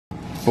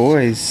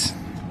Boys,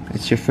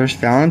 it's your first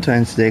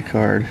Valentine's Day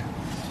card.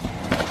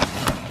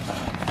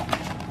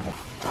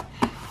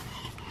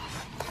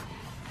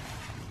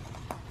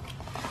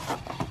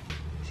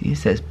 See, it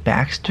says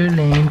Baxter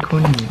Lane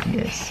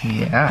Cornelius.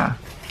 Yeah.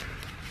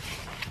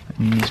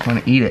 You just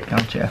want to eat it,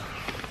 don't you?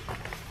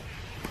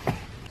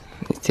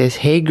 It says,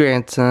 hey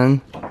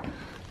grandson,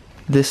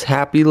 this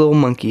happy little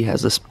monkey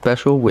has a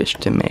special wish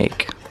to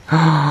make.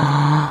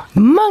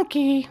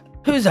 Monkey?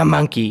 Who's a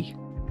monkey?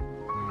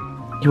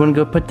 You want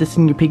to go put this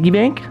in your piggy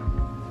bank?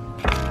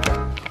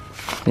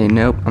 Hey,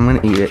 nope, I'm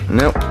gonna eat it.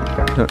 Nope,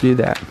 don't do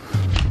that.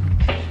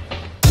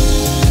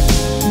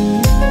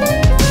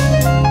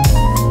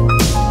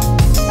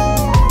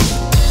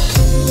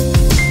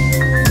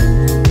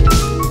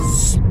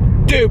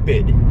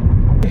 Stupid!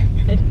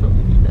 I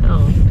don't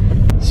know.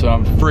 So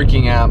I'm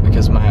freaking out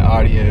because my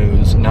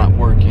audio's not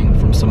working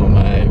from some of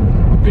my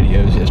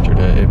videos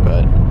yesterday,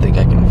 but I think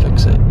I can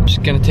fix it.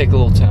 Just gonna take a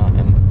little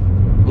time,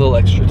 a little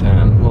extra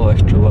time, a little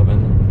extra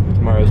loving.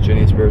 Tomorrow's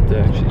Jenny's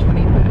birthday. She's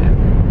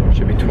 25.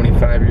 She'll be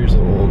 25 years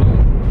old.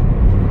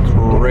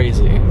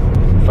 Crazy.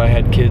 If I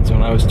had kids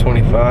when I was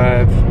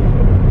 25,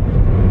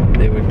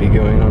 they would be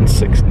going on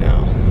 6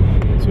 now.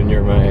 So when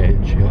you're my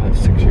age, you'll have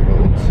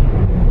 6-year-olds.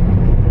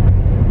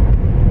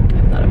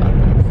 I thought about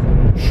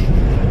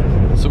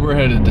this. So we're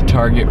headed to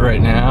Target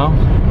right now.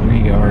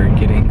 We are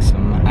getting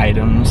some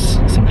items,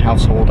 some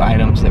household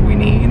items that we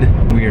need.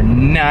 We are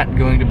not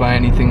going to buy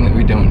anything that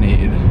we don't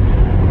need.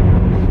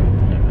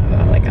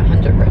 Like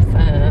 100%.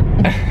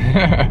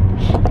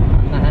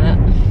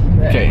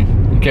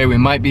 Okay, we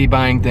might be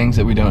buying things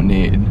that we don't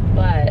need.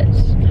 But,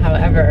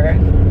 however,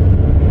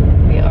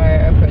 we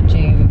are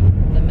approaching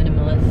the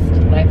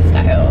minimalist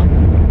lifestyle,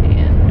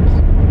 and...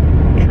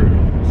 True.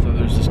 So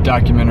there's this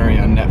documentary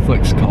on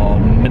Netflix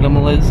called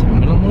Minimalism?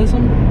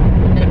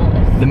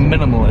 Minimalist. The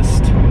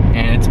Minimalist.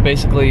 And it's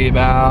basically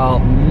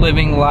about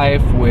living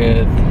life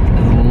with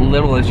as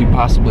little as you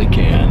possibly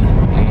can.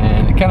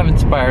 And it kind of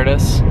inspired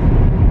us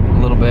a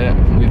little bit.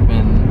 We've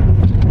been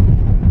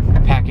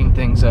packing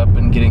things up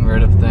and getting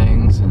rid of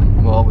things,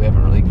 and well, we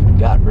haven't really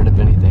got rid of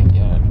anything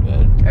yet,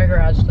 but Our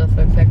garage just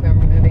looks like we're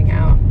moving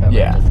out, but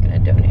yeah, we're just gonna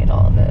donate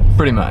all of it.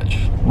 Pretty much.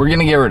 We're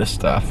gonna get rid of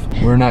stuff.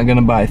 We're not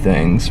gonna buy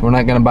things. We're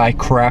not gonna buy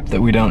crap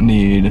that we don't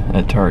need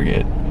at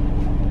Target.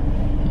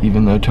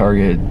 Even though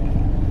Target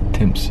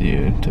tempts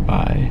you to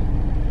buy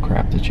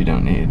crap that you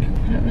don't need.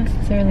 I don't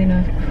necessarily know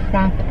if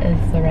crap is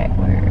the right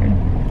word.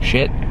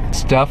 Shit,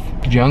 stuff,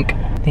 junk,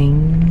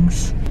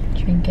 things.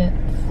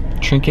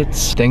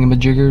 Trinkets.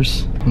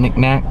 Thingamajiggers,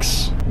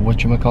 knickknacks,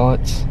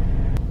 whatchamacallits.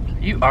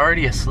 You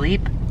already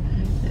asleep?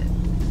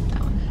 That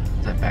one.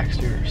 Is that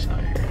Baxter or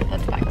Sawyer?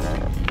 That's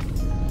Baxter.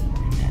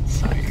 That's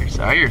Sawyer.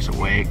 Sawyer's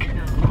awake.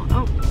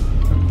 Oh.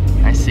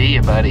 I see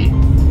you, buddy.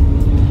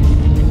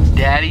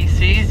 Daddy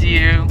sees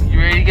you. You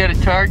ready to go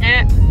to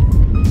Target?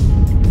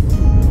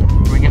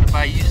 We're gonna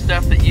buy you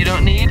stuff that you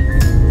don't need?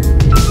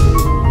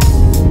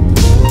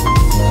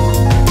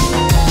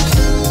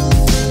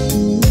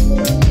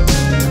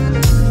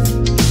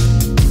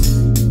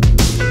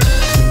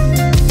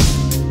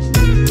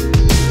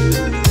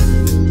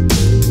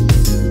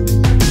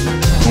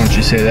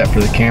 Say that for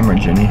the camera,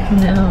 Jenny.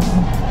 No.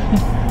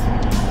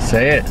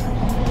 Say it.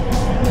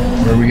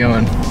 Where are we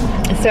going?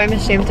 So I'm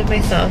ashamed of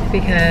myself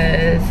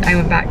because I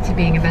went back to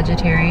being a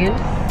vegetarian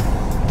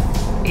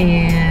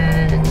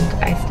and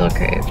I still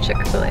crave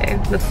Chick-fil-a.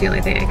 That's the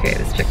only thing I crave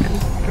is chicken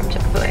from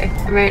Chick-fil-a.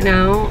 Right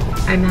now,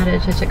 I'm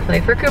headed to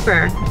Chick-fil-a for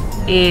Cooper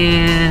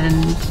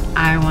and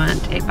I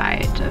want a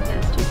bite of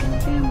his chicken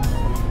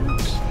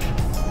sandwich.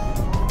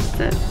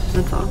 That's it.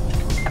 That's all.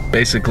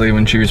 Basically,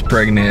 when she was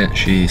pregnant,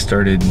 she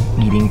started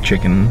eating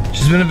chicken.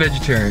 She's been a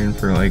vegetarian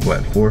for like,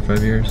 what, 4 or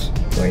 5 years?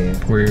 4 years.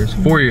 4 years.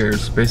 4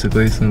 years,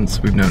 basically, since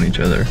we've known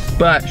each other.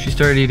 But she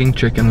started eating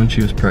chicken when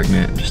she was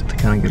pregnant, just to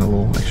kind of get a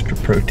little extra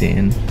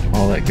protein,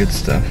 all that good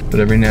stuff.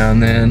 But every now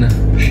and then,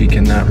 she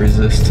cannot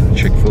resist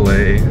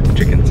Chick-fil-a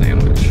chicken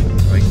sandwich.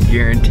 So I can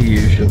guarantee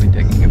you she'll be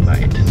taking a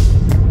bite.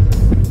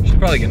 She's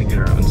probably gonna get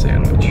her own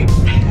sandwich.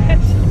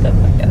 Shut the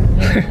fuck up.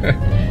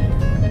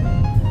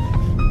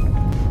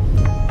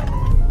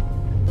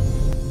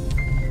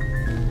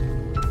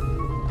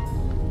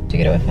 To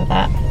get away from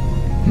that.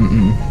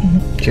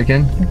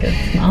 Chicken? Good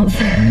smells.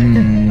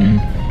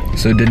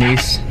 So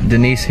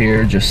Denise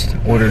here just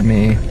ordered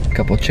me a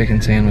couple chicken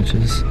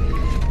sandwiches.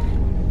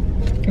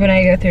 When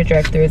I go through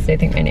drive-thrus, they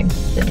think my name's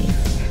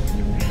Denise.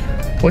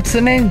 What's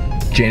the name?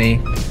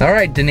 Jenny. All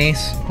right,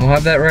 Denise. We'll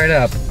have that right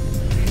up.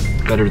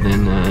 Better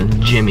than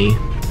Jimmy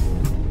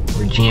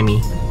or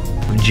Jamie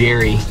or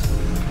Jerry.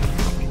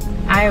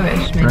 I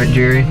wish my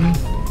name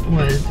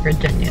was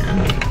Virginia.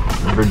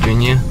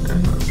 Virginia?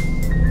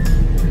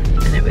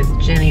 And it was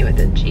Jenny with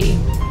a G.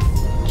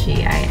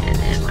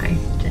 G-I-N-N-Y.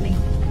 Jenny.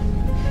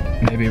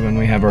 Maybe when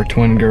we have our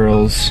twin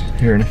girls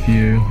here in a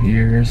few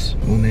years,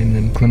 we'll name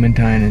them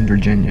Clementine and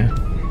Virginia.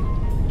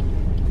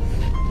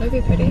 That'd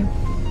be pretty.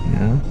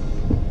 Yeah.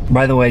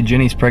 By the way,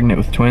 Jenny's pregnant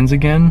with twins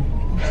again,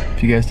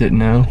 if you guys didn't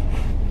know.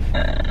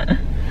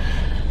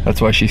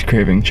 That's why she's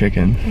craving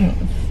chicken.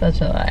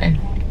 Such a lie.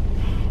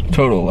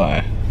 Total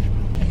lie.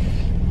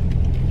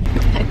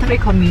 I thought he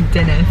called me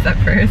Dennis at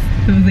first.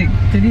 I was like,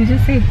 did he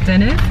just say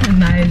Dennis?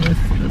 And I just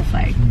was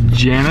like...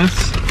 Janice?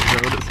 Is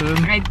that what it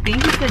said? I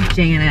think he said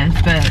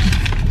Janice, but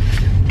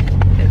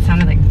it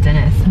sounded like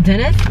Dennis.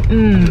 Dennis?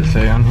 Does it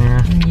say on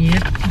here?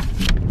 Yep.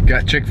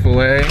 Got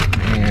Chick-fil-A,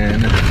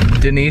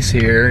 and Denise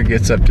here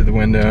gets up to the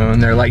window,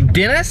 and they're like,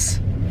 Dennis?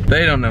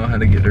 They don't know how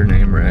to get her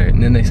name right.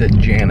 And then they said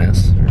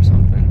Janice or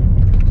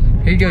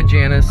something. Here you go,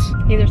 Janice.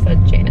 He either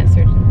said Janice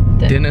or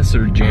Dennis. Dennis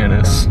or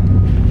Janice.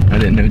 I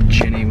didn't know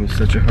Jenny was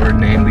such a hard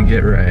name to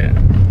get right.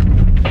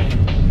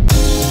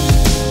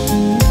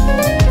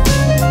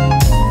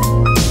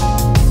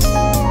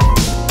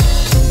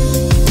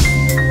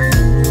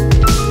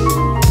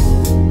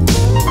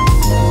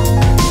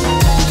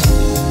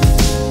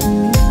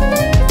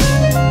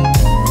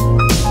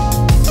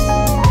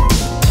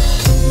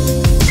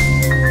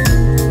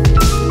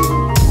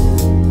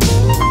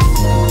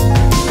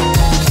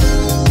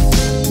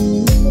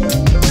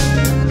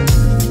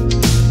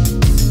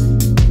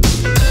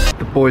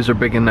 Boys are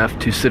big enough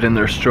to sit in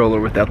their stroller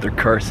without their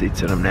car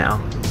seats in them now.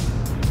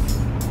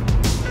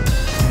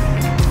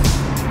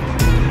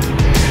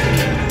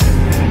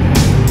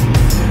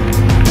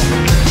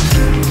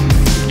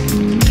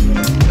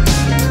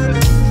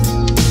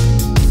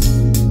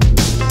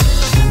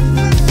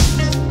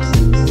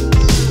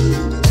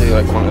 So you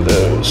like one of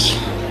those?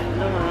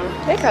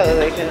 They probably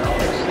like it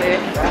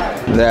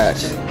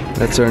actually.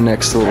 That's our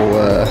next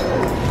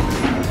little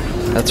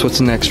that's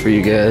what's next for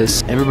you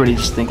guys. Everybody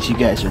just thinks you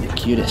guys are the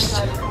cutest.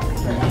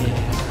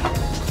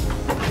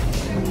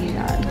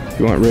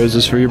 You want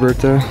roses for your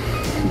birthday?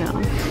 No.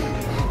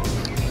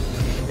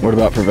 What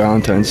about for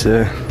Valentine's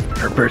Day?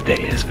 Her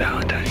birthday is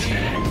Valentine's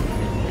Day.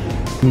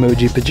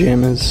 Emoji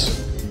pajamas.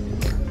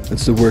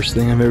 That's the worst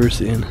thing I've ever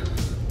seen.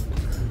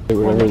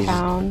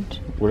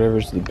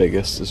 Whatever's the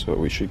biggest is what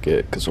we should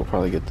get, because we'll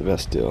probably get the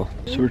best deal.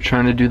 So we're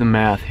trying to do the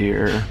math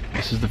here.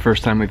 This is the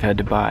first time we've had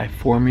to buy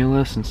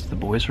formula since the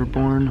boys were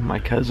born. My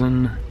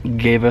cousin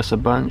gave us a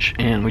bunch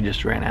and we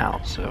just ran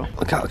out, so.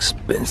 Look how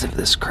expensive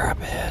this crap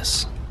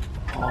is.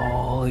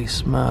 Holy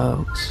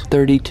smokes.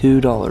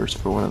 $32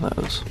 for one of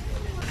those.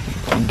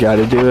 You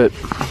gotta do it.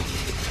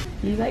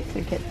 You like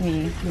to get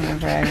me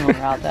whenever I'm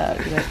riled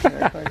up. You like to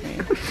record me.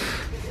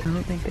 I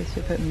don't think they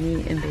should put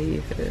meat in baby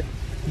food.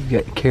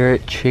 You got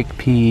carrot,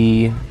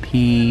 chickpea,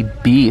 pea,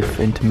 beef,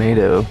 and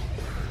tomato.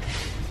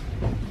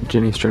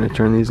 Jenny's trying to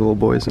turn these little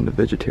boys into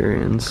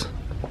vegetarians.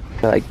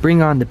 They're like,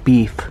 bring on the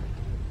beef.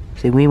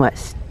 Say, we want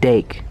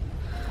steak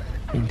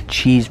and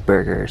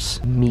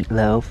cheeseburgers,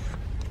 meatloaf.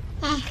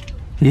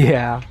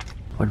 Yeah.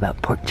 What about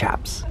pork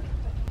chops?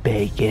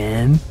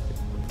 Bacon.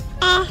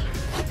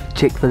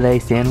 Chick-fil-A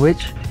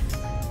sandwich.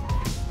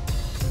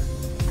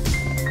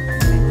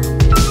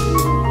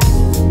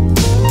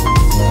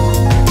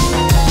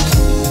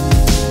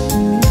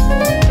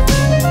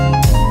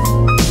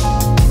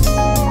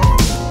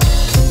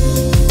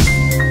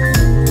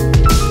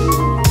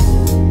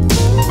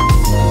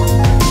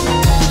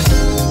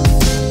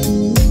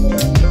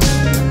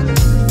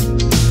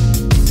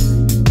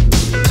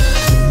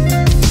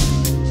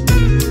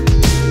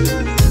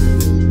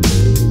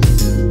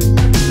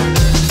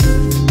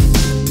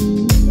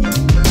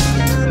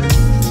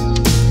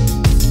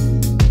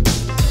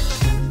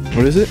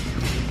 What is it?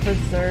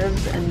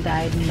 Preserved and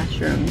dyed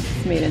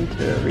mushrooms made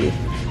into a wreath.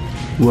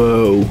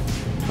 Whoa,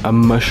 a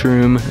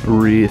mushroom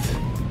wreath.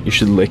 You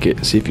should lick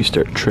it, see if you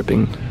start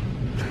tripping.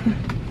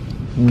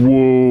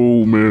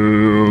 Whoa,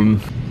 man.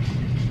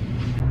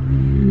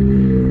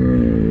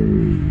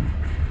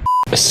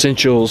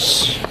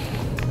 Essentials.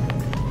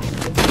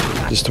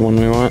 Is this the one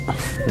we want?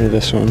 Or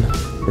this one?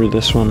 Or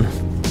this one?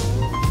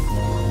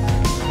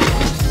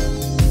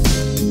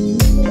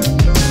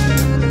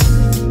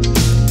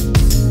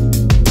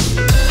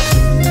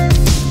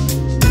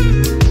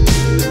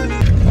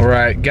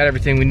 Alright, got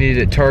everything we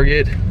needed at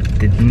Target.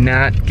 Did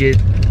not get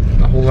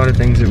a whole lot of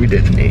things that we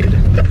didn't need.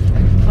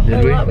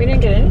 Did we? We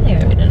didn't get anything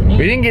that we didn't need.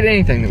 We didn't get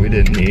anything that we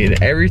didn't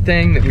need.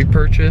 Everything that we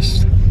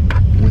purchased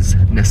was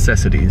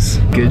necessities.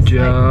 Good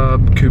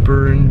job,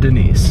 Cooper and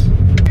Denise.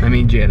 I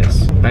mean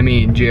Janice. I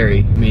mean Jerry.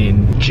 I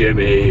mean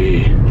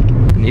Jimmy.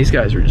 And these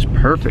guys are just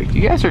perfect.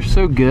 You guys are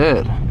so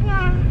good.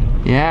 Yeah.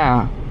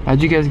 Yeah.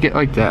 How'd you guys get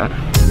like that?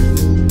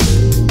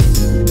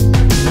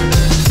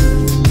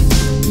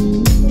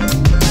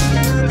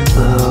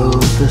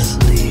 To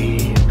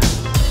sleep.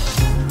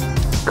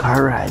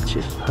 Car rides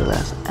just pull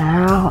us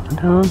out,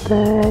 don't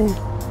they?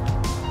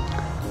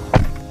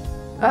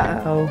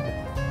 Uh-oh.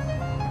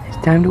 It's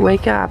time to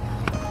wake up.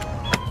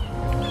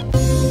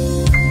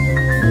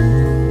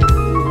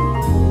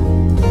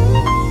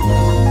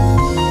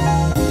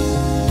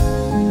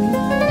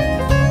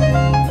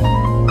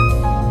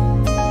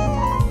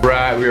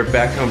 Right, we are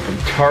back home from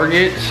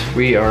Target.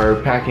 We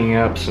are packing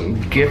up some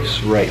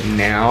gifts right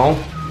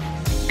now.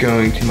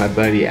 Going to my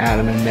buddy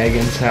Adam and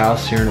Megan's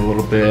house here in a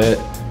little bit.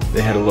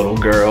 They had a little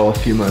girl a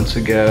few months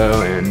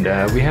ago, and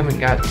we haven't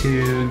got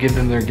to give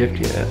them their gift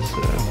yet,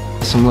 so.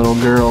 Some little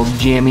girl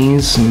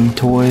jammies and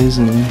toys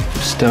and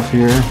stuff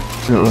here.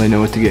 I don't really know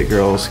what to get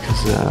girls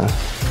because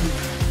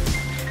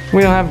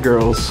we don't have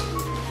girls.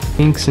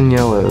 Pinks and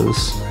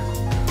yellows.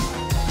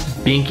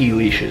 Binky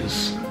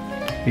leashes.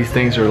 These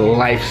things are a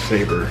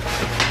lifesaver.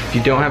 If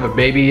you don't have a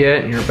baby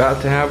yet and you're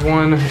about to have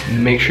one,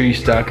 make sure you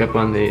stock up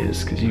on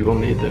these because you will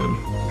need them.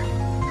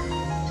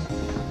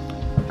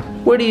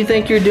 What do you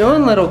think you're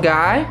doing, little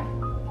guy?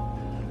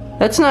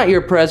 That's not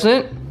your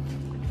present.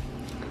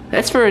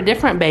 That's for a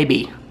different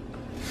baby.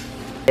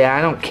 Yeah,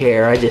 I don't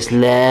care. I just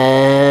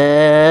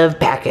love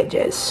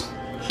packages.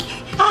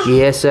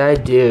 Yes, I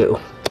do.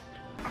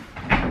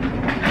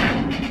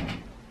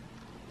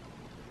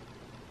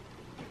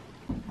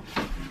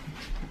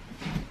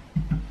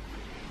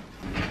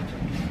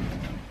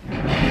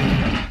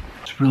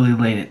 It's really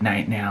late at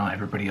night now.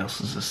 Everybody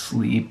else is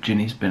asleep.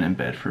 Jenny's been in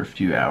bed for a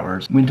few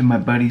hours. Went to my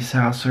buddy's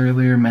house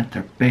earlier, met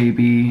their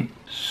baby.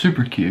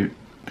 Super cute.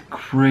 The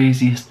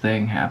craziest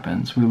thing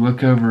happens. We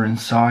look over and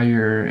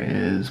Sawyer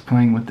is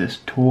playing with this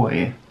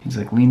toy. He's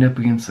like leaned up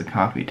against the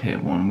coffee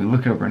table and we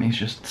look over and he's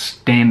just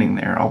standing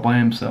there all by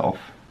himself.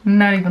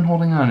 Not even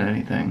holding on to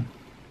anything.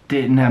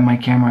 Didn't have my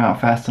camera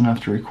out fast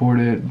enough to record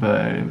it,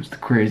 but it was the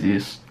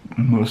craziest,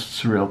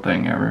 most surreal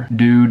thing ever.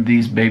 Dude,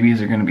 these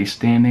babies are gonna be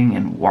standing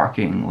and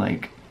walking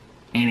like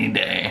any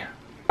day.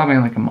 Probably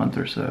in like a month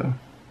or so.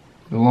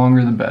 The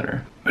longer the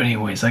better. But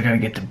anyways, I gotta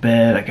get to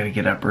bed. I gotta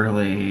get up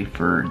early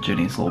for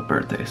Jenny's little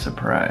birthday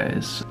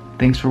surprise.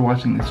 Thanks for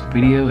watching this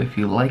video. If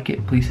you like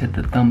it, please hit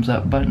the thumbs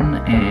up button.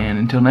 And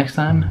until next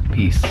time,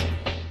 peace.